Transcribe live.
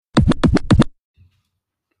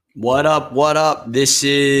What up? What up? This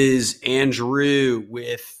is Andrew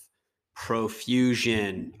with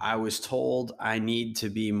Profusion. I was told I need to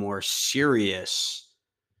be more serious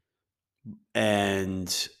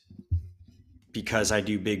and because I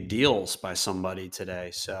do big deals by somebody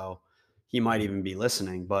today. So he might even be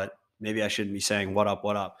listening, but maybe I shouldn't be saying what up,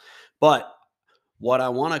 what up. But what I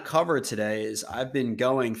want to cover today is I've been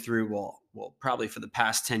going through, probably for the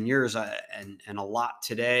past 10 years and a lot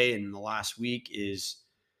today and the last week is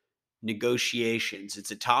negotiations. It's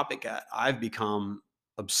a topic that I've become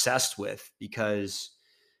obsessed with because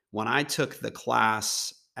when I took the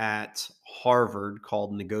class at Harvard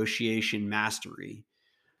called Negotiation Mastery,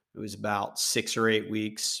 it was about 6 or 8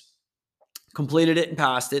 weeks, completed it and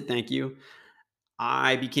passed it. Thank you.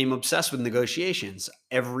 I became obsessed with negotiations.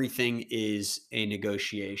 Everything is a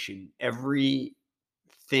negotiation. Everything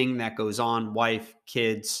that goes on, wife,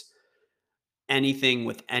 kids, anything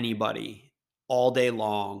with anybody all day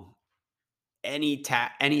long, any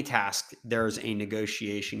task, there's a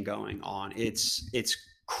negotiation going on. It's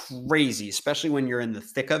crazy, especially when you're in the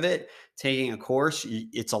thick of it taking a course.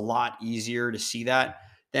 It's a lot easier to see that.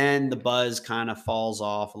 Then the buzz kind of falls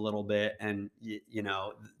off a little bit, and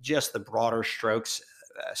just the broader strokes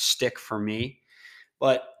stick for me.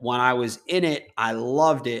 But when I was in it, I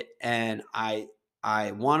loved it, and I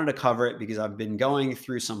wanted to cover it because I've been going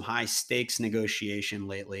through some high stakes negotiation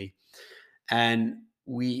lately, and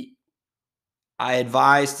we I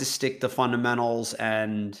advise to stick to fundamentals,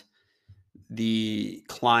 and the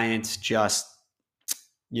clients just,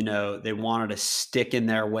 they wanted to stick in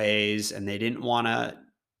their ways, and they didn't want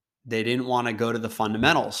to go to the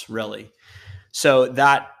fundamentals really. So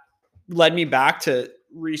that led me back to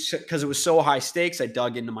research because it was so high stakes. I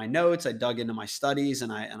dug into my notes, I dug into my studies,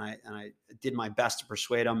 and I did my best to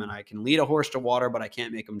persuade him. And I can lead a horse to water, but I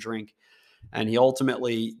can't make him drink. And he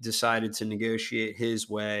ultimately decided to negotiate his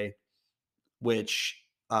way, which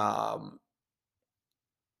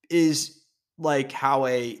is like how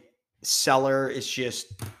a seller is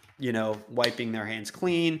just, wiping their hands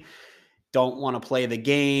clean, don't want to play the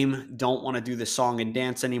game, don't want to do the song and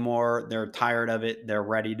dance anymore. They're tired of it. They're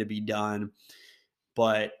ready to be done.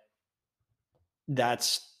 But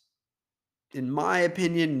that's, in my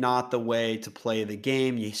opinion, not the way to play the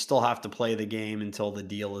game. You still have to play the game until the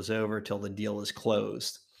deal is over, till the deal is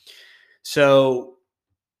closed. So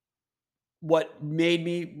what made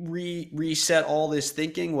me reset all this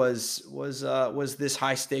thinking was this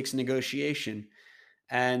high stakes negotiation,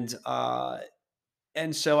 and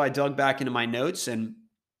so I dug back into my notes and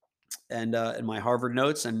in my Harvard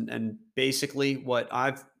notes, and basically what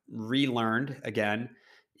I've relearned again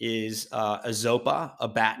is Azopa,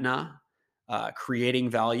 Abatna, creating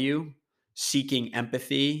value, seeking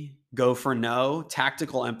empathy, go for no,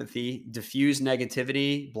 tactical empathy, diffuse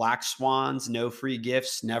negativity, black swans, no free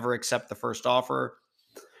gifts, never accept the first offer.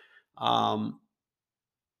 Um,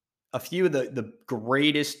 a few of the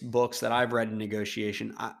greatest books that I've read in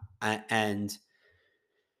negotiation, and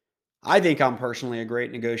I think I'm personally a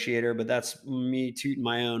great negotiator, but that's me tooting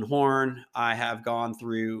my own horn. I have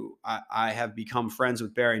become friends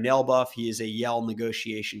with Barry Nalebuff. He is a Yale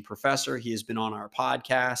negotiation professor. He has been on our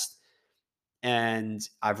podcast, and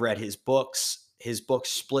I've read his books. His book,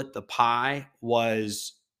 Split the Pie,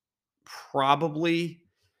 was probably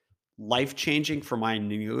life changing for my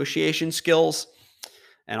negotiation skills.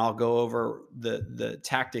 And I'll go over the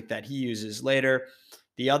tactic that he uses later.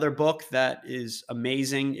 The other book that is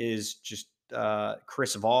amazing is just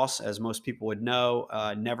Chris Voss, as most people would know,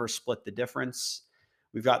 Never Split the Difference.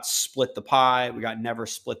 We've got Split the Pie. We got Never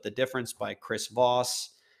Split the Difference by Chris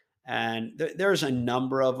Voss. And there's a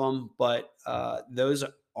number of them, but those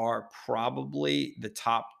are probably the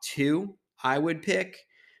top two I would pick.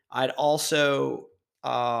 I'd also,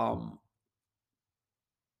 um,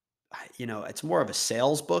 it's more of a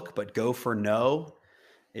sales book, but Go for No.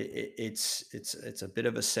 It's a bit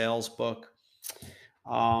of a sales book.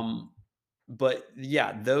 Um, but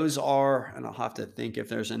yeah, those are, and I'll have to think if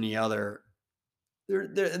there's any other.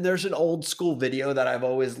 There's an old school video that I've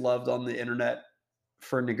always loved on the internet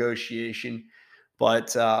for negotiation,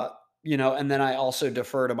 but and then I also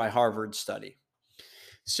defer to my Harvard study.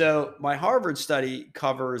 So my Harvard study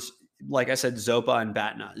covers, like I said, ZOPA and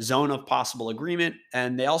BATNA, zone of possible agreement,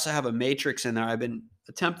 and they also have a matrix in there. I've been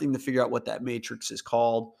attempting to figure out what that matrix is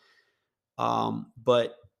called,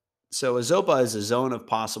 but so a ZOPA is a zone of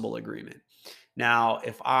possible agreement. Now,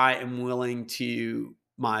 if I am willing to,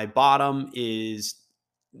 my bottom is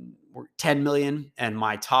 10 million and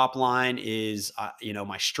my top line is,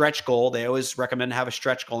 my stretch goal. They always recommend to have a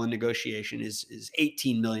stretch goal in negotiation is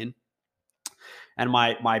 18 million. And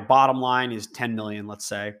my bottom line is 10 million, let's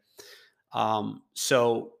say.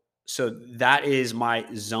 So So that is my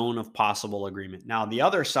zone of possible agreement. Now the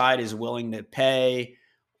other side is willing to pay,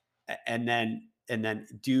 and then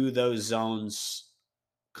do those zones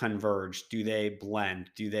converge? Do they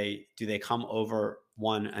blend? Do they come over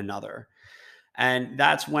one another? And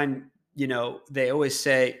that's when, they always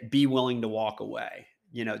say, be willing to walk away.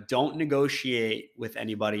 Don't negotiate with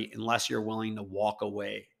anybody unless you're willing to walk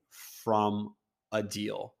away from a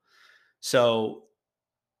deal. So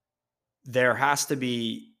there has to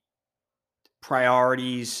be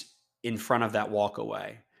priorities in front of that walk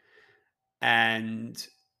away. And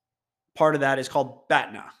part of that is called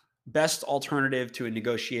BATNA, best alternative to a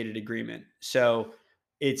negotiated agreement. So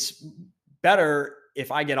it's better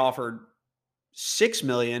if I get offered 6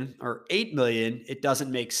 million or 8 million, it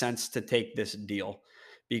doesn't make sense to take this deal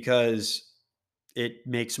because it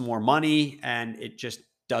makes more money and it just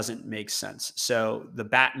doesn't make sense. So the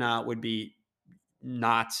BATNA would be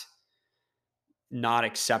not not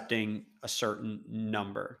accepting a certain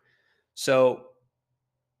number. So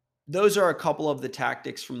those are a couple of the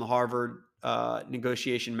tactics from the Harvard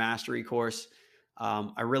negotiation mastery course.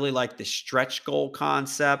 I really like the stretch goal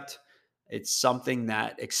concept. It's something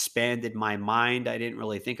that expanded my mind. I didn't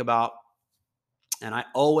really think about. And I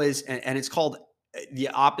always, and it's called, the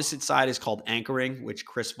opposite side is called anchoring, which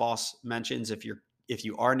Chris Voss mentions. If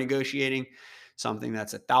you are negotiating something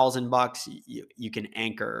that's $1,000, you can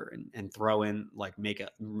anchor and throw in, like, make a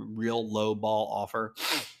real low ball offer,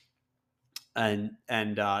 and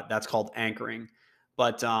that's called anchoring.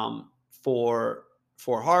 But for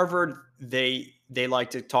Harvard, they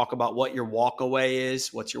like to talk about what your walk away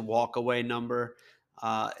is, what's your walk away number,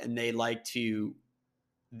 and they like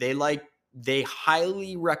they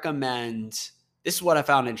highly recommend. This is what I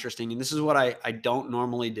found interesting, and this is what I don't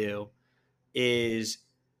normally do, is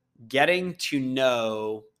getting to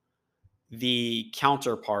know the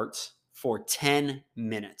counterparts for 10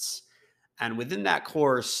 minutes. And within that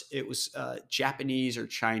course, it was Japanese or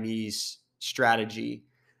Chinese strategy.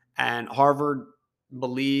 And Harvard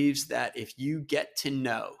believes that if you get to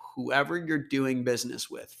know whoever you're doing business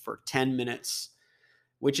with for 10 minutes,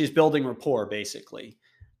 which is building rapport basically,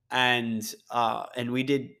 and we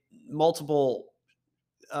did multiple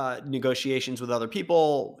negotiations with other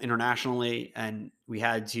people internationally, and we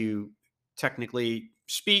had to technically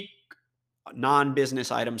speak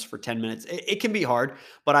non-business items for 10 minutes. It can be hard,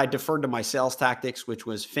 but I deferred to my sales tactics, which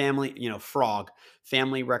was family, frog,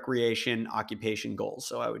 family, recreation, occupation, goals.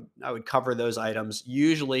 So I would cover those items,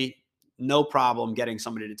 usually no problem getting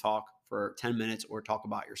somebody to talk for 10 minutes or talk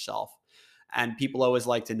about yourself. And people always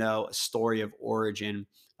like to know a story of origin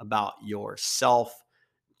about yourself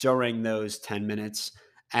during those 10 minutes.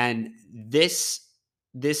 And this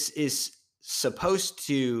is supposed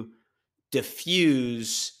to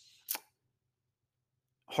diffuse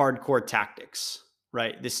hardcore tactics,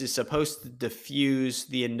 right? This is supposed to diffuse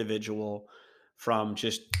the individual from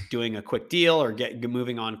just doing a quick deal or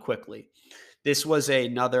moving on quickly. This was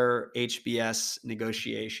another HBS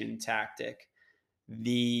negotiation tactic.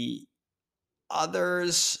 The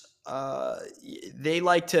others, they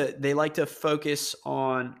like to focus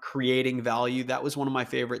on creating value. That was one of my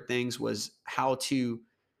favorite things, was how to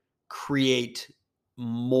create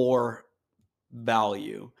more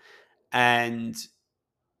value. And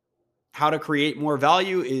how to create more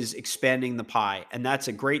value is expanding the pie. And that's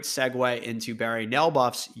a great segue into Barry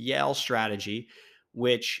Nalebuff's Yale strategy,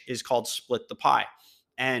 which is called split the pie.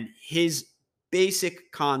 And his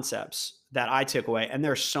basic concepts that I took away, and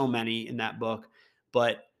there's so many in that book,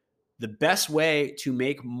 but the best way to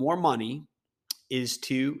make more money is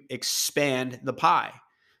to expand the pie.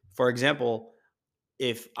 For example,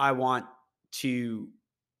 if I want to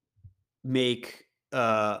make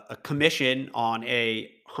a commission on a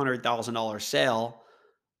 $100,000 sale,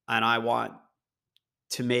 and I want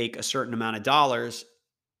to make a certain amount of dollars,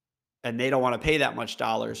 and they don't want to pay that much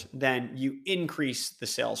dollars, then you increase the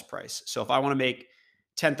sales price. So if I want to make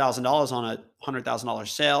 $10,000 on a $100,000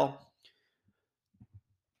 sale,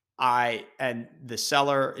 and the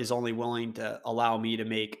seller is only willing to allow me to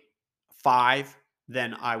make five,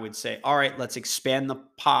 then I would say, all right, let's expand the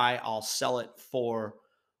pie. I'll sell it for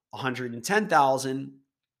 110,000,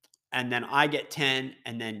 and then I get 10,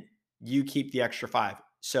 and then you keep the extra five.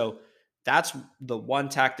 So that's the one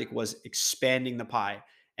tactic, was expanding the pie.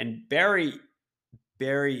 And Barry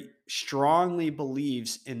strongly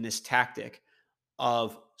believes in this tactic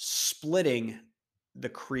of splitting the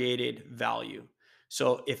created value.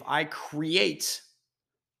 So if I create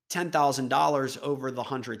 $10,000 over the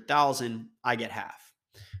 100,000, I get half.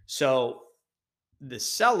 So the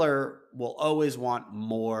seller will always want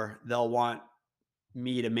more. They'll want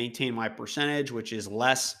me to maintain my percentage, which is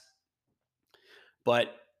less.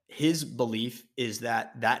 But his belief is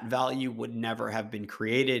that that value would never have been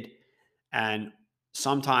created. And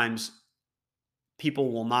sometimes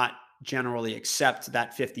people will not generally accept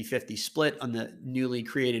that 50-50 split on the newly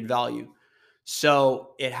created value.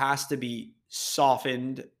 So it has to be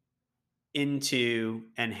softened into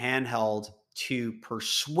and handheld to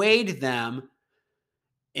persuade them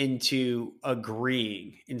into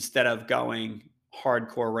agreeing instead of going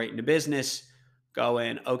hardcore right into business,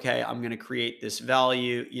 going, okay, I'm going to create this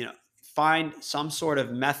value, find some sort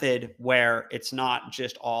of method where it's not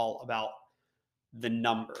just all about the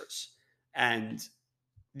numbers. And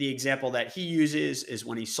the example that he uses is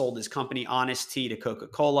when he sold his company Honest Tea to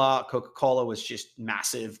Coca-Cola. Coca-Cola was just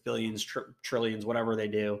massive, billions, trillions, whatever they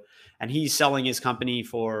do. And he's selling his company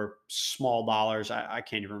for small dollars. I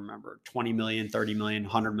can't even remember, 20 million, 30 million,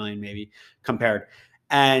 100 million maybe compared.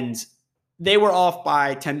 And they were off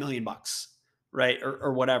by 10 million bucks, right?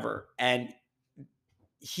 Or whatever. And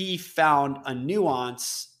he found a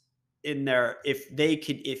nuance in there. If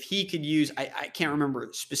he could use, I can't remember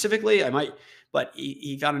specifically, I might, but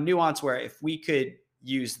he found a nuance where if we could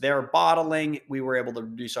use their bottling, we were able to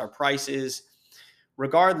reduce our prices.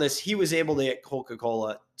 Regardless, he was able to get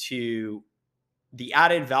Coca-Cola to the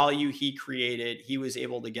added value he created. He was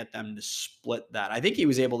able to get them to split that. I think he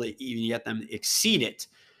was able to even get them to exceed it.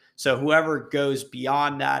 So whoever goes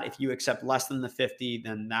beyond that, if you accept less than the 50,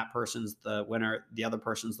 then that person's the winner. The other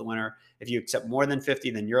person's the winner. If you accept more than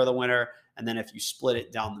 50, then you're the winner. And then if you split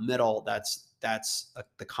it down the middle, that's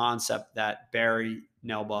the concept that Barry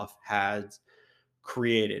Nalebuff has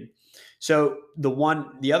created. So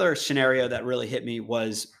the other scenario that really hit me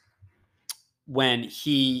was when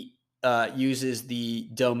he uses the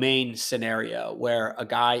domain scenario, where a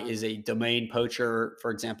guy is a domain poacher.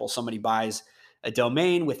 For example, somebody buys a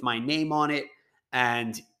domain with my name on it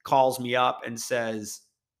and calls me up and says,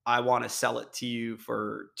 I want to sell it to you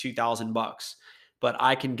for 2,000 bucks. But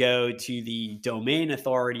I can go to the domain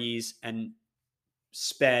authorities and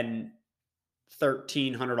spend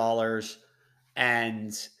 $1,300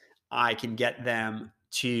 and I can get them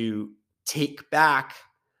to take back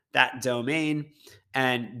that domain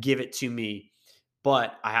and give it to me.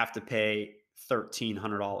 But I have to pay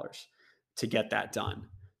 $1,300 to get that done.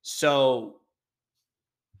 So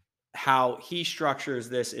how he structures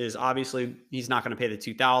this is obviously he's not going to pay the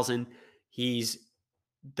 2,000. He's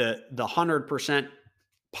the 100%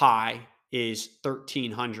 pie is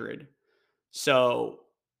 1,300. So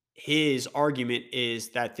his argument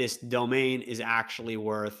is that this domain is actually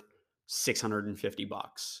worth 650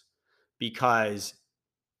 bucks, because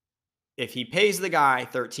if he pays the guy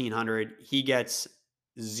 1,300, he gets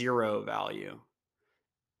zero value,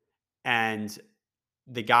 and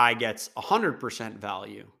the guy gets 100%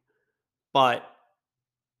 value. But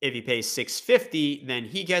if he pays 650, then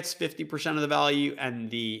he gets 50% of the value and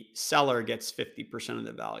the seller gets 50% of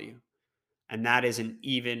the value. And that is an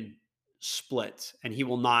even split. And he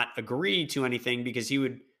will not agree to anything because he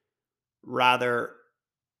would rather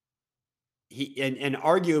and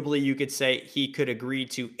arguably you could say he could agree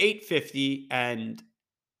to 850 and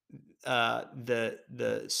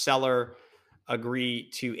the seller agree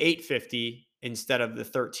to 850 instead of the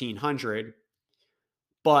 1,300.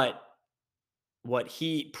 But what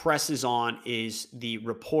he presses on is the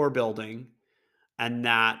rapport building, and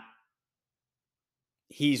that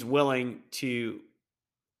he's willing to,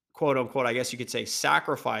 quote unquote, I guess you could say,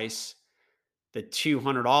 sacrifice the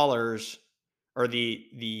 $200 or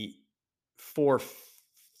the four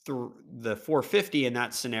the 450 in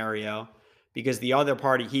that scenario, because the other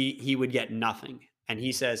party, he would get nothing. And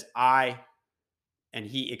he says, and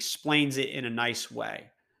he explains it in a nice way.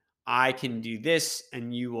 I can do this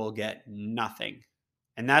and you will get nothing.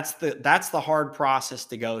 And that's the hard process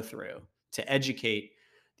to go through, to educate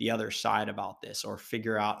the other side about this or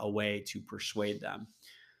figure out a way to persuade them.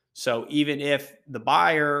 So even if the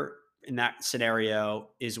buyer in that scenario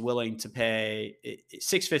is willing to pay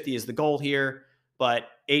 650 is the goal here, but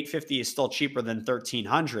 850 is still cheaper than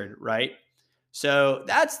 1,300, right? So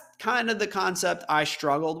that's kind of the concept I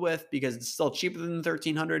struggled with, because it's still cheaper than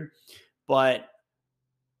 1,300, but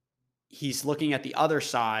he's looking at the other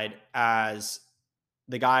side as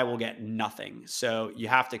the guy will get nothing. So you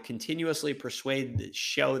have to continuously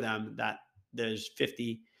show them that there's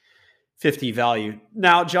 50 value.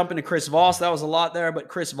 Now jump into Chris Voss. That was a lot there, but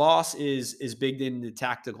Chris Voss is big into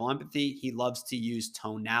tactical empathy. He loves to use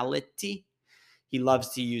tonality. He loves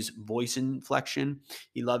to use voice inflection.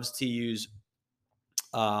 He loves to use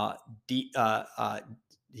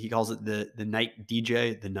he calls it the night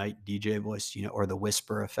DJ, the night DJ voice, or the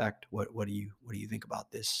whisper effect. What do you think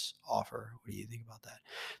about this offer? What do you think about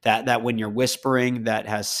that? That when you're whispering, that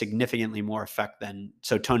has significantly more effect than,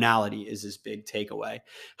 so tonality is his big takeaway.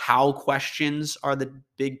 How questions are the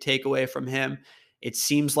big takeaway from him. It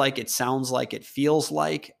seems like, it sounds like, it feels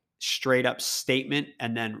like straight up statement,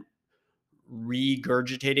 and then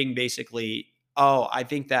regurgitating basically, oh, I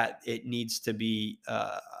think that it needs to be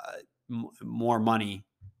more money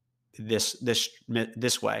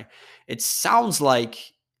this way. It sounds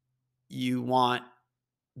like you want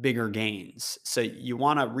bigger gains. So you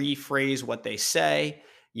want to rephrase what they say,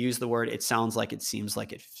 use the word it sounds like, it seems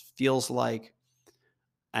like, it feels like,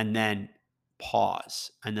 and then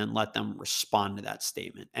pause and then let them respond to that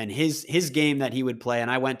statement. And his game that he would play,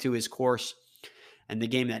 and I went to his course, and the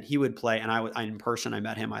game that he would play, and I in person, I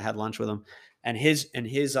met him, I had lunch with him, and his and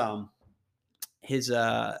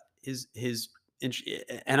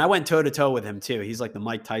I went toe to toe with him too. He's like the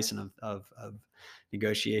Mike Tyson of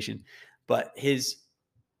negotiation, but his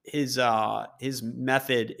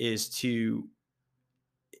method is to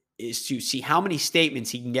see how many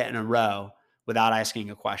statements he can get in a row without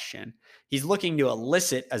asking a question. He's looking to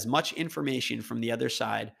elicit as much information from the other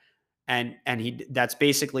side, and that's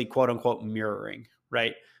basically quote unquote mirroring,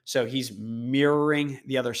 right? So he's mirroring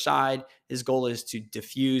the other side. His goal is to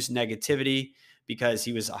diffuse negativity, because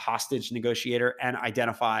he was a hostage negotiator, and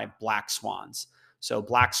identify black swans. So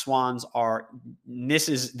black swans are, this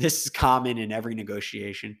is common in every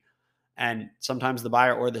negotiation, and sometimes the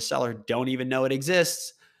buyer or the seller don't even know it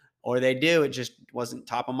exists, or they do, it just wasn't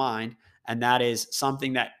top of mind. And that is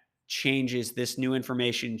something that changes, this new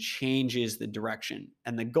information changes the direction.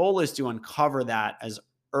 And the goal is to uncover that as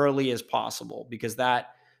early as possible, because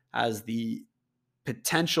that has the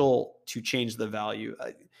potential to change the value.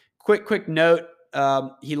 Quick note.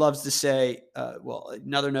 He loves to say, well,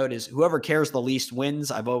 another note is, whoever cares the least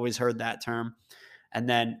wins. I've always heard that term. And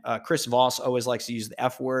then Chris Voss always likes to use the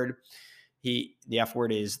F word. The F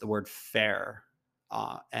word is the word fair,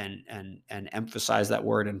 and emphasize that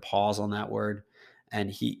word and pause on that word. And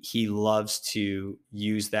he loves to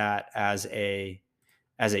use that as a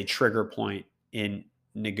trigger point in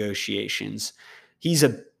negotiations. He's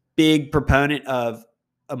a big proponent of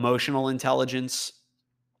emotional intelligence,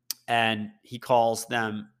 and he calls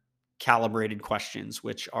them calibrated questions,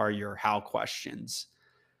 which are your how questions.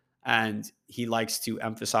 And he likes to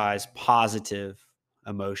emphasize positive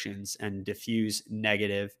emotions and diffuse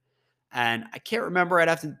negative. And I can't remember, I'd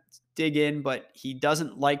have to dig in, but he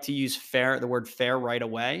doesn't like to use the word fair right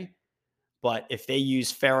away. But if they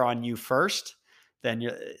use fair on you first, then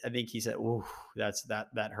I think he said, "Ooh,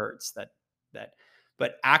 that hurts." That.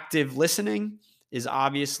 But active listening is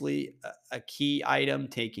obviously a key item.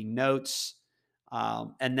 Taking notes,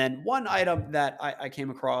 and then one item that I came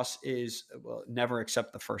across is, well, never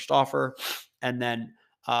accept the first offer. And then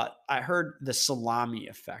I heard the salami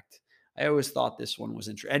effect. I always thought this one was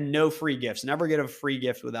interesting. And no free gifts. Never get a free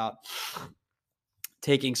gift without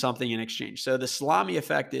taking something in exchange. So the salami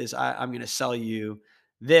effect is, I'm going to sell you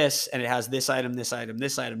this, and it has this item, this item,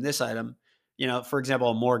 this item, this item. For example,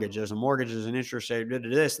 a mortgage. There's a mortgage, there's an interest rate,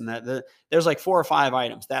 this and that. There's like 4 or 5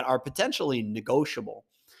 items that are potentially negotiable.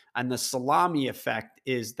 And the salami effect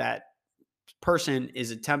is that person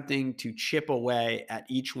is attempting to chip away at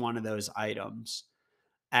each one of those items.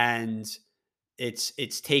 And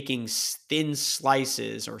it's taking thin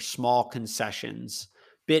slices or small concessions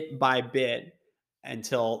bit by bit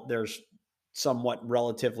until there's somewhat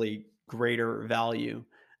relatively greater value.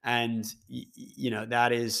 And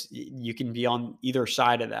that is, you can be on either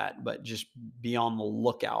side of that, but just be on the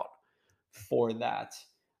lookout for that.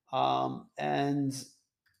 And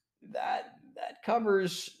that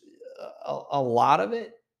covers a lot of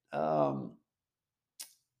it, of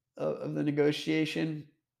the negotiation,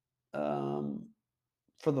 um,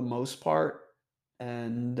 for the most part.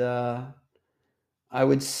 And I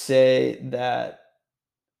would say that,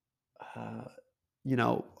 uh,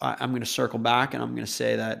 I'm going to circle back, and I'm going to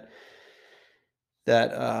say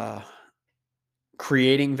that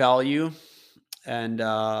creating value, and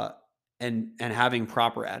having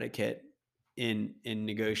proper etiquette in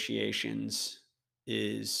negotiations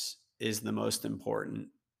is the most important.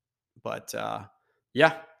 But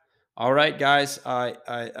yeah. All right, guys.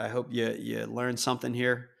 I hope you learned something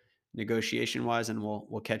here, negotiation wise, and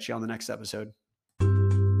we'll catch you on the next episode.